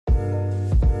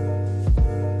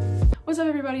What's up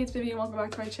everybody, it's Vivi and welcome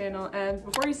back to my channel. And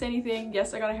before you say anything,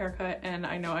 yes, I got a haircut and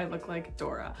I know I look like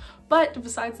Dora. But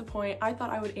besides the point, I thought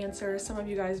I would answer some of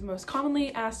you guys' most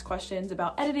commonly asked questions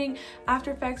about editing,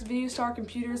 After Effects, videostar,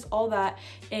 computers, all that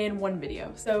in one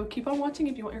video. So keep on watching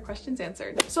if you want your questions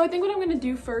answered. So I think what I'm gonna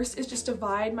do first is just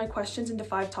divide my questions into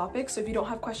 5 topics. So if you don't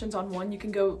have questions on one, you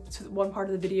can go to one part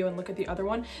of the video and look at the other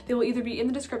one. They will either be in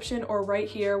the description or right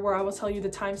here where I will tell you the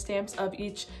timestamps of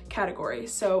each category.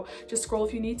 So just scroll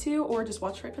if you need to, or just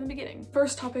watch right from the beginning.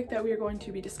 First topic that we are going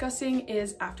to be discussing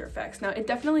is After Effects. Now it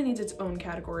definitely needs its own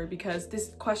category because these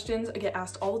questions get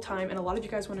asked all the time and a lot of you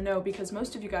guys want to know because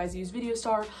most of you guys use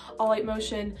videostar, All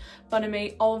Motion,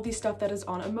 Funimate, all of these stuff that is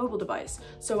on a mobile device.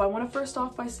 So I want to first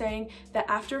off by saying that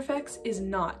After Effects is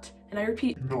not, and I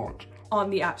repeat, not on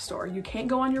the App Store. You can't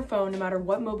go on your phone no matter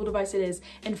what mobile device it is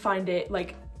and find it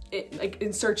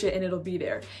and search it and it'll be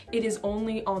there. It is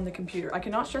only on the computer. I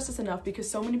cannot stress this enough because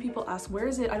so many people ask, where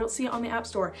is it? I don't see it on the App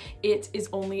Store. It's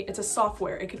a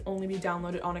software. It can only be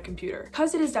downloaded on a computer.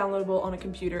 Because it is downloadable on a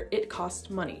computer, it costs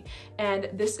money. And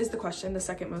this is the question, the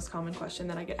second most common question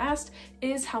that I get asked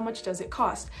is, how much does it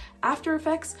cost? After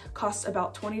Effects costs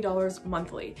about $20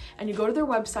 monthly. And you go to their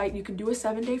website, you can do a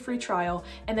 7-day free trial,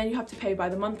 and then you have to pay by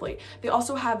the monthly. They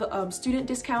also have student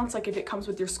discounts, like if it comes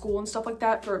with your school and stuff like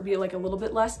that, for it be like a little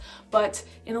bit less. But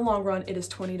in the long run, it is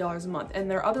 $20 a month.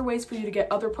 And there are other ways for you to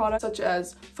get other products such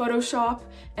as Photoshop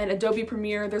and Adobe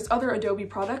Premiere. There's other Adobe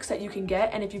products that you can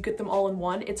get, and if you get them all in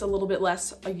one, it's a little bit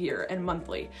less a year and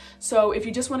monthly. So if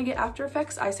you just want to get After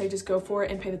Effects, I say just go for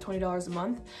it and pay the $20 a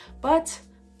month.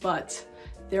 But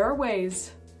there are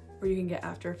ways where you can get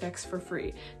After Effects for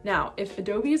free. Now, if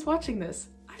Adobe is watching this,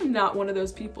 I'm not one of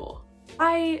those people.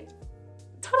 I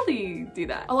totally do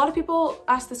that. A lot of people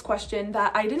ask this question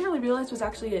that I didn't really realize was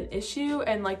actually an issue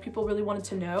and like people really wanted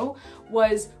to know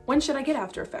was, when should I get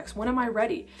After Effects? When am I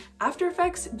ready? After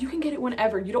Effects, you can get it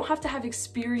whenever. You don't have to have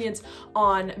experience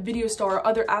on videostar or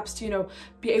other apps to, you know,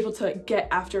 be able to get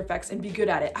After Effects and be good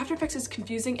at it. After Effects is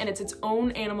confusing and it's its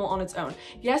own animal on its own.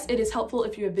 Yes, it is helpful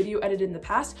if you have video edited in the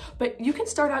past, but you can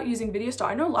start out using videostar.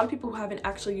 I know a lot of people who haven't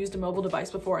actually used a mobile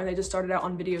device before and they just started out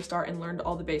on videostar and learned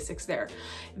all the basics there.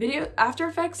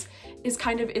 After Effects is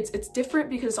kind of, it's different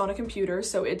because it's on a computer,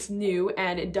 so it's new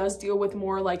and it does deal with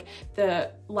more like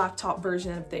the laptop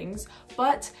version of things.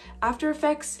 But After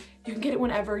Effects, you can get it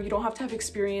whenever. You don't have to have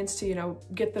experience to, you know,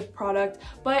 get the product.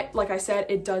 But like I said,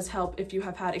 it does help if you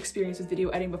have had experience with video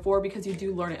editing before because you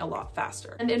do learn it a lot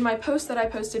faster. And in my post that I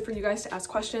posted for you guys to ask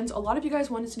questions, a lot of you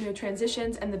guys wanted to know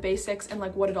transitions and the basics and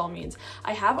like what it all means.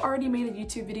 I have already made a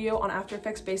YouTube video on After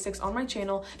Effects basics on my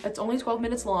channel that's only 12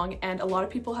 minutes long, and a lot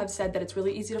of people have said that it's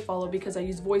really easy to follow because I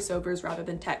use voiceovers rather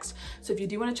than text. So if you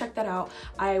do want to check that out,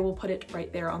 I will put it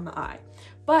right there on the eye.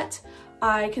 But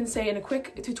I can say in a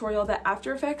quick tutorial that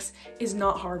After Effects is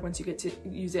not hard once you get to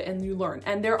use it and you learn.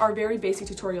 And there are very basic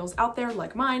tutorials out there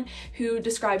like mine who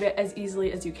describe it as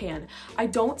easily as you can. I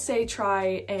don't say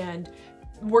try and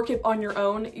work it on your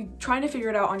own. Trying to figure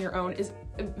it out on your own is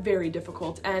very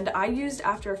difficult. And I used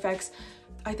After Effects,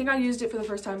 I think I used it for the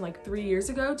first time like 2 years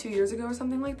ago or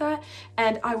something like that.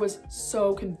 And I was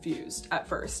so confused at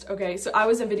first, okay? So I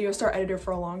was a videostar editor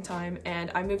for a long time and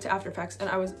I moved to After Effects and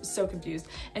I was so confused.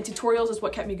 And tutorials is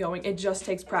what kept me going. It just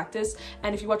takes practice.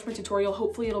 And if you watch my tutorial,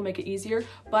 hopefully it'll make it easier,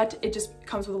 but it just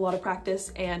comes with a lot of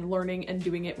practice and learning and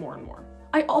doing it more and more.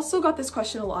 I also got this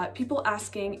question a lot, people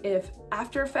asking if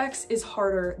After Effects is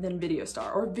harder than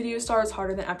videostar, or videostar is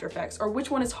harder than After Effects, or which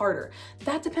one is harder.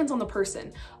 That depends on the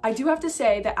person. I do have to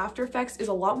say that After Effects is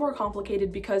a lot more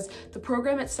complicated because the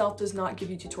program itself does not give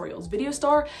you tutorials.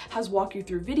 Videostar has walk you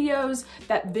through videos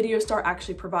that videostar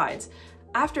actually provides.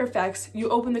 After Effects, you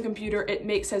open the computer,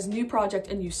 it says new project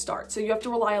and you start. So you have to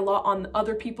rely a lot on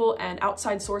other people and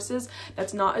outside sources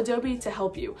that's not Adobe to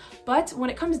help you. But when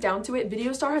it comes down to it,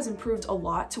 videostar has improved a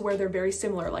lot to where they're very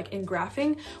similar, like in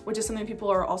graphing, which is something people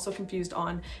are also confused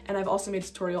on. And I've also made a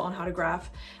tutorial on how to graph.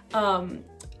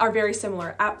 Are very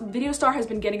similar. Videostar has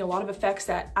been getting a lot of effects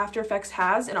that After Effects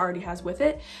has and already has with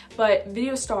it, but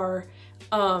videostar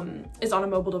is on a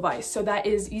mobile device, so that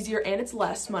is easier and it's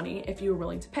less money if you're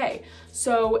willing to pay.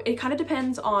 So it kind of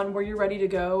depends on where you're ready to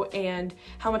go and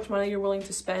how much money you're willing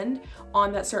to spend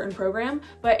on that certain program.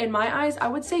 But in my eyes, I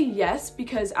would say yes,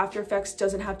 because After Effects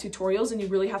doesn't have tutorials and you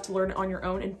really have to learn it on your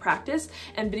own and practice,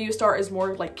 and videostar is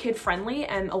more like kid friendly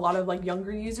and a lot of like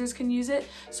younger users can use it.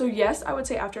 So yes, I would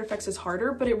say After Effects is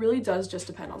harder, but it really does just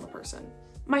depend on the person.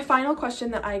 My final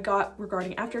question that I got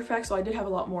regarding After Effects, so I did have a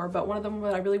lot more, but one of them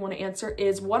that I really want to answer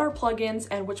is what are plugins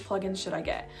and which plugins should I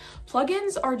get?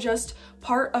 Plugins are just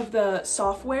part of the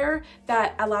software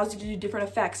that allows you to do different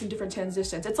effects and different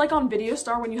transitions. It's like on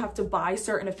videostar when you have to buy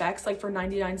certain effects, like for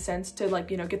 99 cents to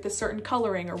like, you know, get this certain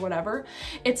coloring or whatever.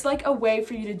 It's like a way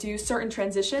for you to do certain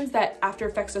transitions that After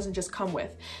Effects doesn't just come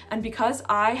with. And because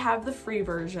I have the free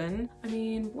version,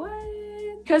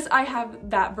 because I have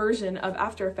that version of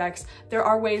After Effects, there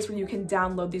are ways where you can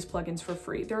download these plugins for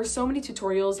free. There are so many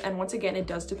tutorials, and once again, it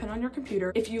does depend on your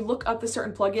computer. If you look up the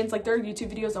certain plugins, like there are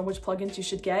YouTube videos on which plugins you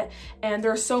should get, and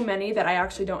there are so many that I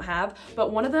actually don't have,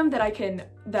 but one of them that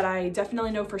I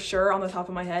definitely know for sure on the top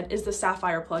of my head is the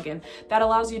Sapphire plugin. That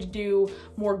allows you to do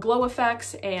more glow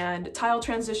effects and tile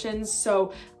transitions.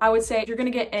 So I would say if you're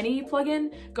gonna get any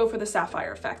plugin, go for the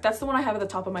Sapphire effect. That's the one I have at the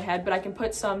top of my head, but I can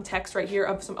put some text right here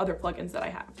of some other plugins that I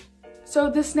have. So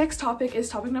this next topic is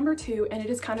topic number 2, and it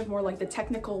is kind of more like the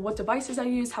technical, what devices I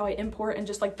use, how I import, and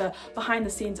just like the behind the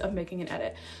scenes of making an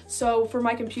edit. So for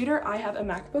my computer, I have a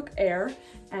MacBook Air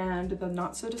and the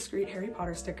not so discreet Harry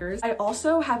Potter stickers. I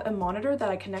also have a monitor that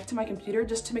I connect to my computer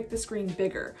just to make the screen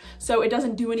bigger. So it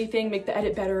doesn't do anything, make the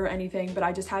edit better or anything, but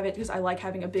I just have it because I like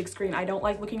having a big screen. I don't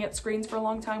like looking at screens for a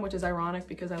long time, which is ironic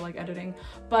because I like editing,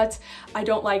 but I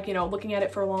don't like, you know, looking at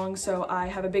it for long. So I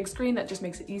have a big screen that just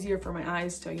makes it easier for my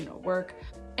eyes to, you know, work.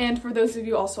 And for those of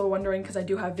you also wondering, because I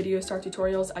do have videostar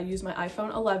tutorials, I use my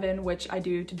iPhone 11, which I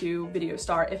do to do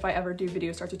videostar if I ever do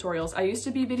videostar tutorials. I used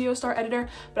to be videostar editor,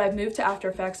 but I've moved to After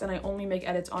Effects and I only make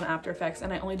edits on After Effects,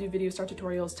 and I only do videostar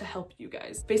tutorials to help you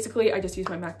guys. Basically, I just use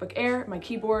my MacBook Air, my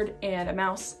keyboard, and a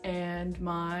mouse, and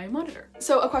my monitor.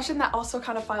 So a question that also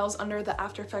kind of files under the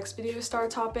After Effects videostar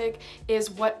topic is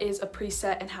what is a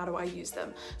preset and how do I use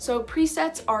them? So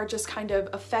presets are just kind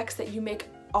of effects that you make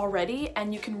already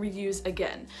and you can reuse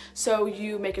again. So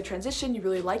you make a transition, you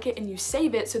really like it, and you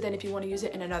save it, so then if you want to use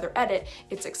it in another edit,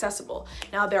 it's accessible.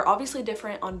 Now they're obviously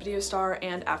different on videostar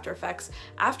and After Effects.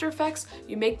 After Effects,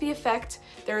 you make the effect,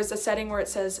 there is a setting where it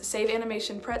says save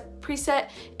animation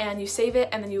preset, and you save it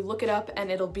and then you look it up and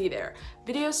it'll be there.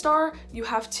 Videostar, you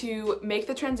have to make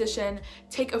the transition,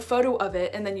 take a photo of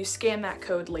it, and then you scan that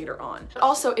code later on.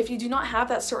 Also, if you do not have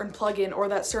that certain plugin or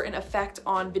that certain effect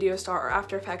on videostar or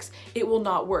After Effects, it will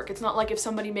not work. It's not like if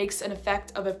somebody makes an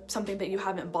effect of something that you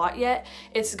haven't bought yet,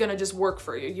 it's gonna just work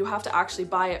for you. You have to actually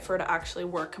buy it for it to actually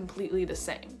work completely the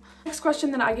same. Next question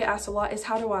that I get asked a lot is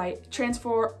how do I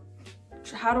transfer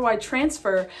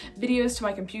videos to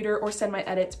my computer or send my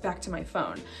edits back to my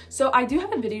phone? So I do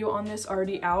have a video on this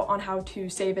already out on how to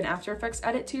save an After Effects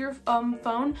edit to your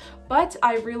phone, but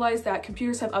I realized that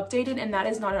computers have updated and that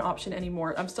is not an option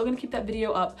anymore. I'm still gonna keep that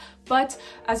video up, but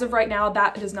as of right now,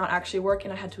 that does not actually work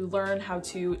and I had to learn how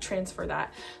to transfer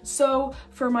that. So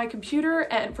for my computer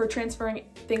and for transferring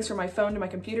things from my phone to my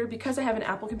computer, because I have an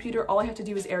Apple computer, all I have to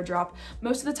do is AirDrop.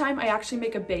 Most of the time I actually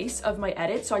make a base of my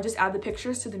edit, so I just add the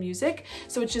pictures to the music.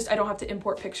 So it's just, I don't have to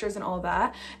import pictures and all of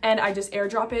that. And I just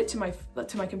AirDrop it to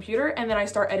my computer and then I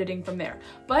start editing from there.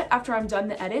 But after I'm done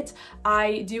the edit,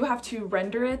 I do have to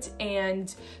render it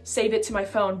and save it to my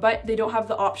phone, but they don't have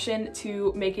the option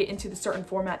to make it into the certain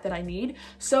format that I need.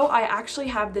 So I actually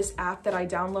have this app that I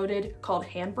downloaded called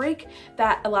Handbrake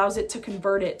that allows it to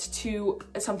convert it to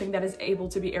something that is able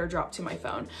to be AirDropped to my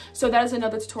phone. So that is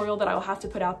another tutorial that I will have to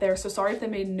put out there. So sorry if that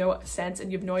made no sense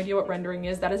and you have no idea what rendering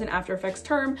is. That is an After Effects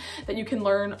term that you can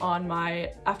learn on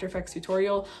my After Effects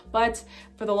tutorial, but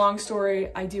for the long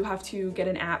story, I do have to get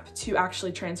an app to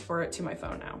actually transfer it to my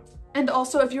phone now. And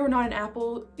also, if you're not an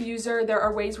Apple user, there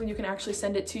are ways where you can actually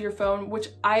send it to your phone, which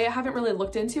I haven't really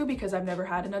looked into because I've never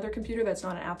had another computer that's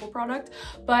not an Apple product.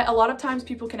 But a lot of times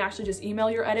people can actually just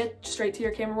email your edit straight to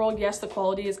your camera roll. Yes, the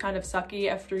quality is kind of sucky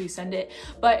after you send it,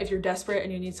 but if you're desperate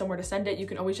and you need somewhere to send it, you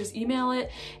can always just email it.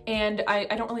 And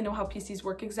I don't really know how PCs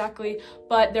work exactly,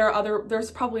 but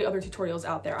there's probably other tutorials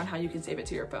out there on how you can save it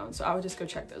to your phone. So I would just go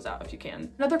check those out if you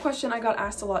can. Another question I got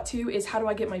asked a lot too is how do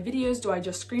I get my videos? Do I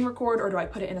just screen record or do I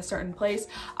put it in a certain place?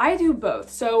 I do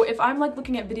both. So if I'm like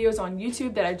looking at videos on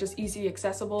YouTube that are just easy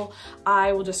accessible,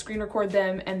 I will just screen record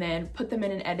them and then put them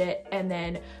in an edit and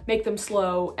then make them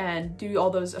slow and do all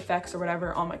those effects or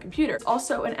whatever on my computer. It's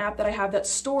also an app that I have that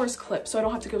stores clips so I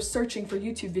don't have to go searching for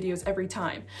YouTube videos every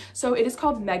time. So it is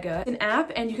called Mega. It's an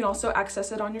app and you can also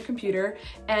access it on your computer,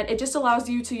 and it just allows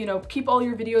you to, you know, keep all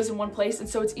your videos in one place. And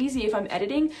so it's easy if I'm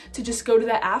editing to just go to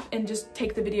that app and just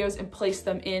take the videos and place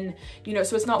them in, you know,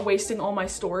 so it's not wasting all my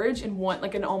storage in one,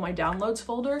 like in all my downloads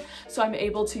folder. So I'm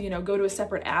able to, you know, go to a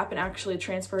separate app and actually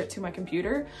transfer it to my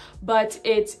computer, but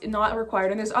it's not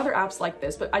required. And there's other apps like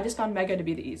this, but I just found Mega to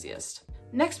be the easiest.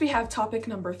 Next, we have topic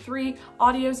number 3,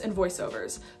 audios and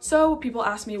voiceovers. So people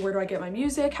ask me, where do I get my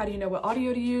music? How do you know what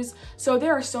audio to use? So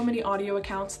there are so many audio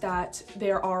accounts that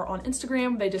there are on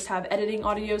Instagram. They just have editing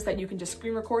audios that you can just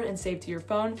screen record and save to your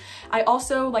phone. I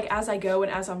also, like, as I go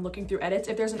and as I'm looking through edits,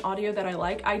 if there's an audio that I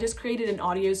like, I just created an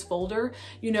audios folder,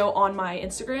 you know, on my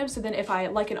Instagram. So then if I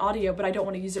like an audio, but I don't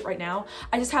want to use it right now,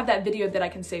 I just have that video that I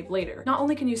can save later. Not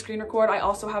only can you screen record, I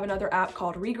also have another app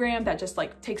called Regram that just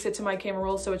like takes it to my camera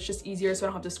roll. So it's just easier. So I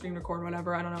don't have to screen record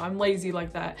whatever. I don't know. I'm lazy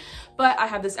like that. But I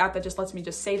have this app that just lets me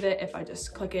just save it if I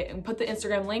just click it and put the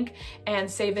Instagram link and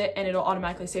save it, and it'll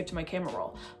automatically save to my camera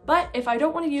roll. But if I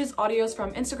don't want to use audios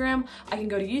from Instagram, I can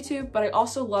go to YouTube, but I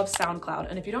also love SoundCloud.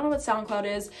 And if you don't know what SoundCloud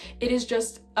is, it is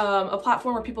just a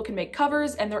platform where people can make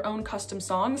covers and their own custom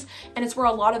songs, and it's where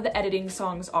a lot of the editing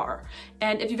songs are.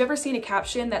 And if you've ever seen a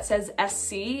caption that says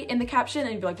SC in the caption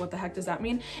and you'd be like, what the heck does that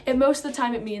mean? And most of the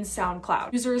time it means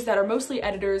SoundCloud. Users that are mostly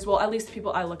editors, well, at least the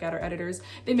people I look at are editors,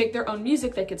 they make their own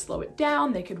music. They could slow it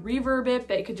down, they could reverb it,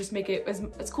 they could just make it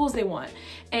as cool as they want.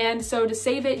 And so to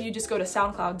save it, you just go to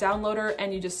SoundCloud downloader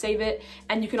and you just save it,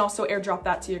 and you can also airdrop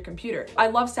that to your computer. I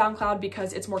love SoundCloud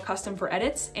because it's more custom for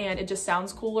edits and it just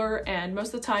sounds cooler, and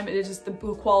most of the time it is just the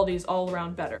quality is all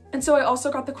around better. And so I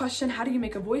also got the question, how do you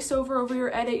make a voiceover over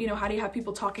your edit? You know, how do you have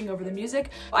people talking over the music?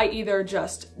 I either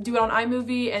just do it on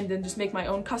iMovie and then just make my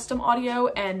own custom audio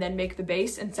and then make the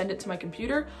bass and send it to my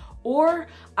computer, or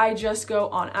I just go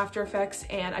on After Effects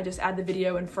and I just add the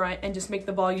video in front and just make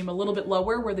the volume a little bit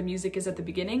lower where the music is at the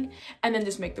beginning, and then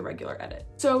just make the regular edit.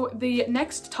 So the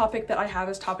next topic that I have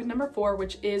is topic number 4,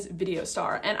 which is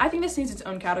videostar. And I think this needs its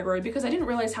own category because I didn't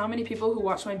realize how many people who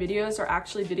watch my videos are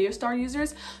actually videostar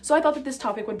users. So I thought that this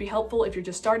topic would be helpful if you're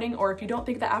just starting or if you don't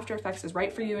think that After Effects is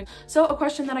right for you. So a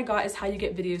question that I got is how you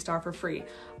get videostar for free.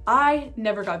 I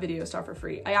never got videostar for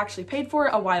free. I actually paid for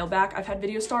it a while back. I've had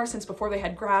videostar since before they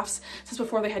had graphs, since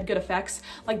before they had good effects.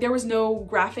 Like, there was no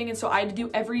graphing, and so I had to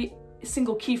do every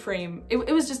single keyframe.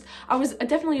 It was just, I was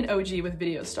definitely an OG with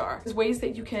videostar. There's ways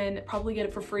that you can probably get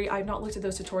it for free. I've not looked at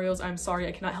those tutorials. I'm sorry,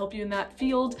 I cannot help you in that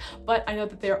field, but I know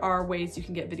that there are ways you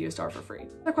can get videostar for free.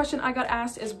 The question I got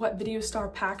asked is, what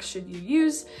videostar packs should you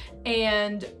use?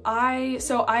 And I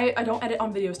don't edit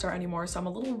on videostar anymore, so I'm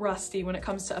a little rusty when it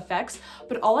comes to effects,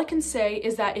 but all I can say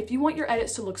is that if you want your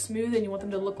edits to look smooth and you want them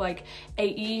to look like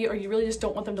AE, or you really just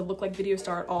don't want them to look like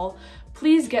videostar at all,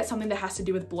 please get something that has to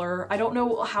do with blur. I don't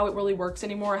know how it really works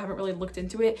anymore. I haven't really looked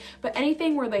into it, but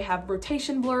anything where they have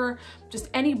rotation blur, just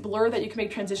any blur that you can make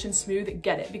transitions smooth,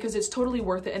 get it, because it's totally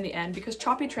worth it in the end, because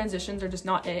choppy transitions are just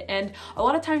not it. And a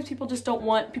lot of times people just don't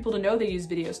want people to know they use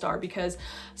videostar, because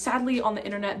sadly on the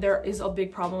internet there is a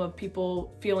big problem of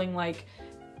people feeling like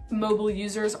mobile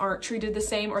users aren't treated the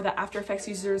same, or that After Effects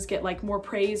users get like more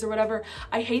praise or whatever.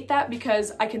 I hate that,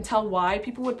 because I can tell why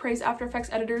people would praise After Effects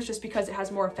editors, just because it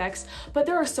has more effects, but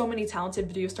there are so many talented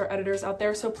videostar editors out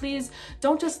there, so please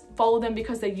don't just follow them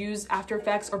because they use After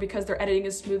Effects or because their editing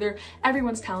is smoother.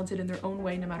 Everyone's talented in their own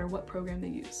way, no matter what program they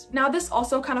use. Now this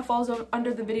also kind of falls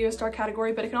under the videostar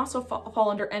category, but it can also fall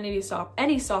under any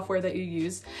software that you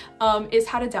use, is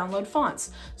how to download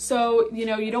fonts. So, you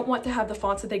know, you don't want to have the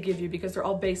fonts that they give you because they're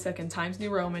all basic and Times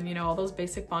New Roman, you know, all those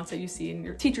basic fonts that you see and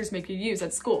your teachers make you use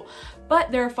at school.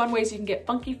 But there are fun ways you can get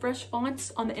funky, fresh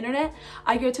fonts on the internet.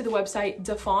 I go to the website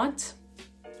DaFont.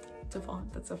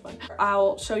 That's so fun.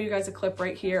 I'll show you guys a clip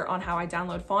right here on how I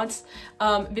download fonts.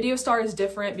 Videostar is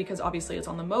different because obviously it's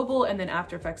on the mobile, and then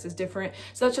After Effects is different.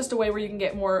 So that's just a way where you can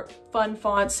get more fun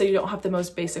fonts so you don't have the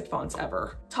most basic fonts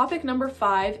ever. Topic number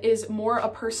 5 is more a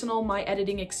personal my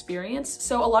editing experience.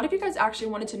 So a lot of you guys actually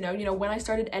wanted to know, you know, when I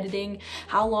started editing,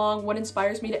 how long, what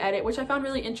inspires me to edit, which I found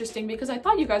really interesting because I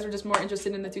thought you guys were just more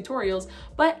interested in the tutorials,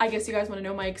 but I guess you guys want to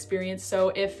know my experience. So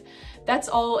if that's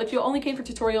all, if you only came for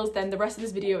tutorials, then the rest of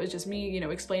this video is just me, you know,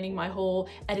 explaining my whole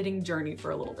editing journey for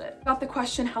a little bit. Got the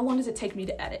question, how long does it take me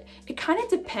to edit? It kind of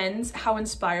depends how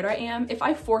inspired I am. If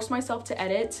I force myself to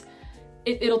edit,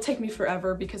 it'll take me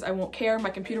forever because I won't care. My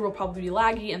computer will probably be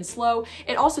laggy and slow.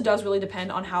 It also does really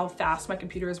depend on how fast my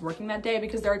computer is working that day,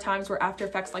 because there are times where After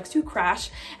Effects likes to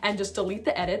crash and just delete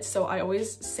the edits, so I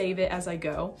always save it as I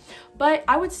go. But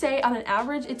I would say on an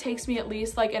average, it takes me at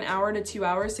least like an hour to 2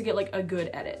 hours to get like a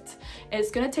good edit. It's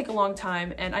gonna take a long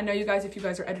time, and I know you guys, if you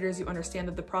guys are editors, you understand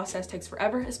that the process takes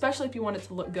forever, especially if you want it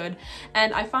to look good.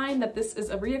 And I find that this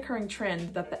is a reoccurring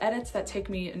trend, that the edits that take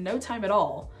me no time at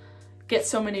all get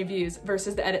so many views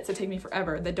versus the edits that take me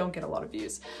forever that don't get a lot of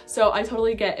views. So I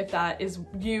totally get if that is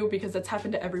you, because that's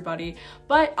happened to everybody.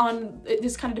 But it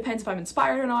just kind of depends if I'm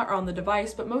inspired or not, or on the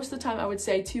device. But most of the time I would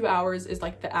say 2 hours is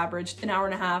like the average, an hour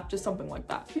and a half, just something like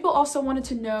that. People also wanted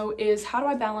to know is how do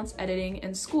I balance editing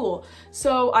and school?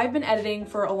 So I've been editing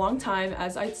for a long time,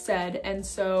 as I said, and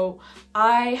so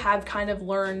I have kind of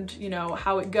learned, you know,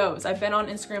 how it goes. I've been on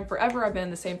Instagram forever, I've been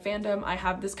in the same fandom, I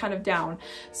have this kind of down.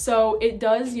 So it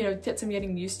does, you know, get some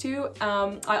getting used to.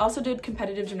 I also did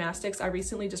competitive gymnastics. I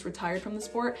recently just retired from the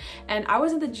sport, and I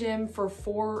was at the gym for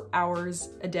 4 hours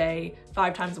a day,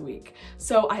 5 times a week.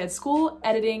 So I had school,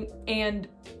 editing, and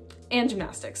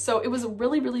gymnastics. So it was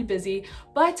really busy,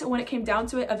 but when it came down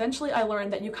to it, eventually I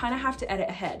learned that you kind of have to edit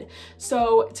ahead.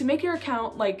 So to make your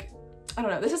account, like, I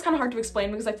don't know, this is kind of hard to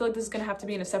explain because I feel like this is gonna have to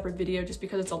be in a separate video just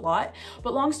because it's a lot.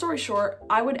 But long story short,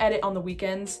 I would edit on the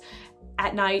weekends,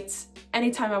 at night,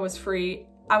 anytime I was free.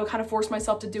 I would kind of force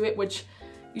myself to do it, which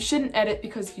you shouldn't edit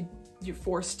because you're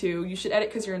forced to. You should edit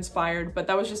because you're inspired, but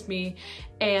that was just me.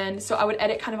 And so I would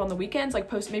edit kind of on the weekends,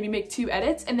 like maybe make 2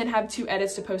 edits and then have 2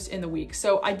 edits to post in the week.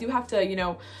 So I do have to, you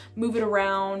know, move it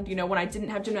around. You know, when I didn't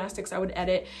have gymnastics, I would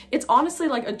edit. It's honestly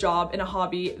like a job and a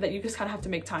hobby that you just kind of have to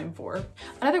make time for.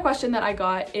 Another question that I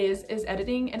got is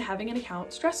editing and having an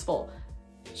account stressful?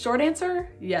 Short answer,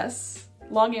 yes.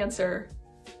 Long answer,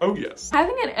 oh yes.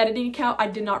 Having an editing account, I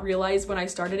did not realize when I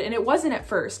started, and it wasn't at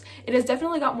first. It has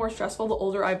definitely got more stressful the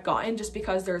older I've gotten, just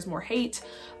because there's more hate,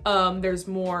 there's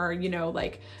more, you know,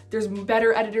 like there's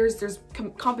better editors, there's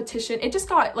competition. It just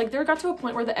got like, there got to a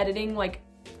point where the editing, like,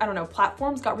 I don't know,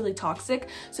 platforms got really toxic.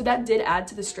 So that did add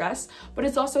to the stress, but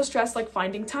it's also stress like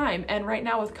finding time. And right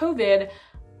now with COVID,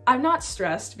 I'm not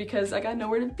stressed because I got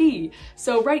nowhere to be.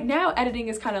 So right now editing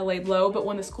is kind of laid low, but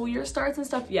when the school year starts and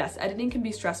stuff, yes, editing can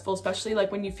be stressful, especially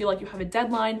like when you feel like you have a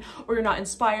deadline or you're not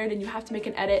inspired and you have to make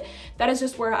an edit. That is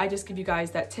just where I just give you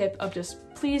guys that tip of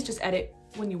just, please just edit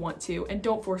when you want to and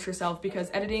don't force yourself,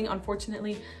 because editing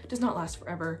unfortunately does not last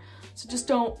forever. So just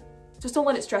don't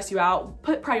let it stress you out.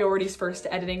 Put priorities first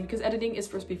to editing, because editing is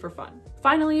supposed to be for fun.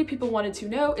 Finally, people wanted to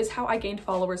know is how I gained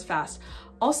followers fast.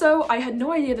 Also, I had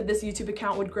no idea that this YouTube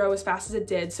account would grow as fast as it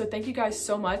did, so thank you guys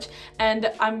so much.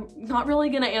 And I'm not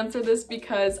really gonna answer this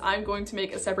because I'm going to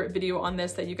make a separate video on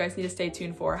this that you guys need to stay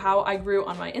tuned for. How I grew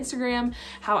on my Instagram,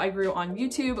 how I grew on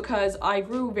YouTube, because I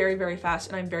grew very fast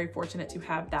and I'm very fortunate to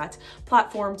have that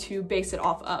platform to base it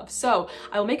off of. So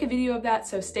I will make a video of that,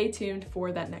 so stay tuned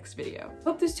for that next video.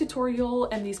 Hope this tutorial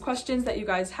and these questions that you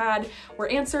guys had were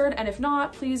answered, and if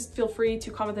not, please feel free to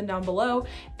comment them down below.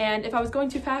 And if I was going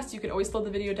too fast, you can always slow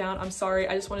the video down. I'm sorry,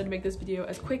 I just wanted to make this video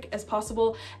as quick as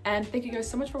possible. And thank you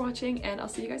guys so much for watching, and I'll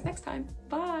see you guys next time.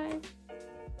 Bye!